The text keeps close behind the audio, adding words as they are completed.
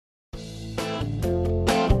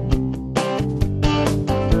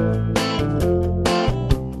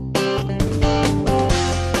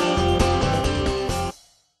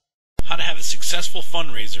successful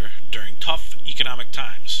fundraiser during tough economic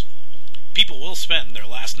times. People will spend their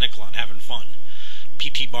last nickel on having fun.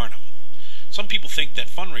 P.T. Barnum. Some people think that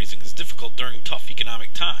fundraising is difficult during tough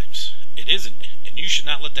economic times. It isn't, and you should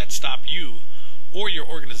not let that stop you or your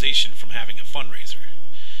organization from having a fundraiser.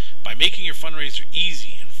 By making your fundraiser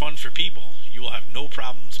easy and fun for people, you will have no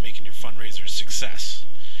problems making your fundraiser a success.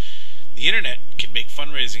 The internet can make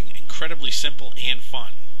fundraising incredibly simple and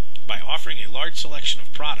fun. By offering a large selection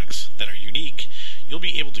of products that are unique, you'll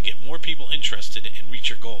be able to get more people interested and reach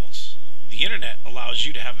your goals. The internet allows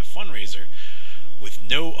you to have a fundraiser with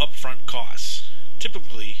no upfront costs.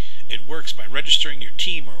 Typically, it works by registering your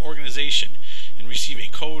team or organization and receive a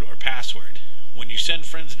code or password. When you send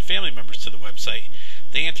friends and family members to the website,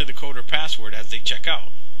 they enter the code or password as they check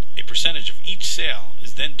out. A percentage of each sale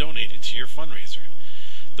is then donated to your fundraiser.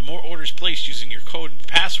 The more orders placed using your code and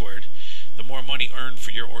password, the more money earned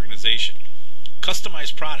for your organization.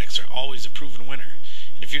 Customized products are always a proven winner,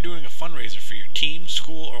 and if you're doing a fundraiser for your team,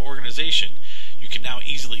 school, or organization, you can now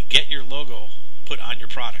easily get your logo put on your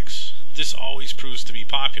products. This always proves to be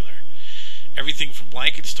popular. Everything from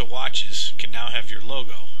blankets to watches can now have your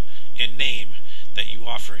logo and name that you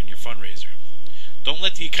offer in your fundraiser. Don't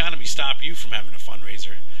let the economy stop you from having a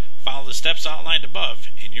fundraiser. Follow the steps outlined above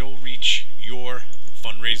and you'll reach your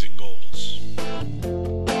fundraising goals.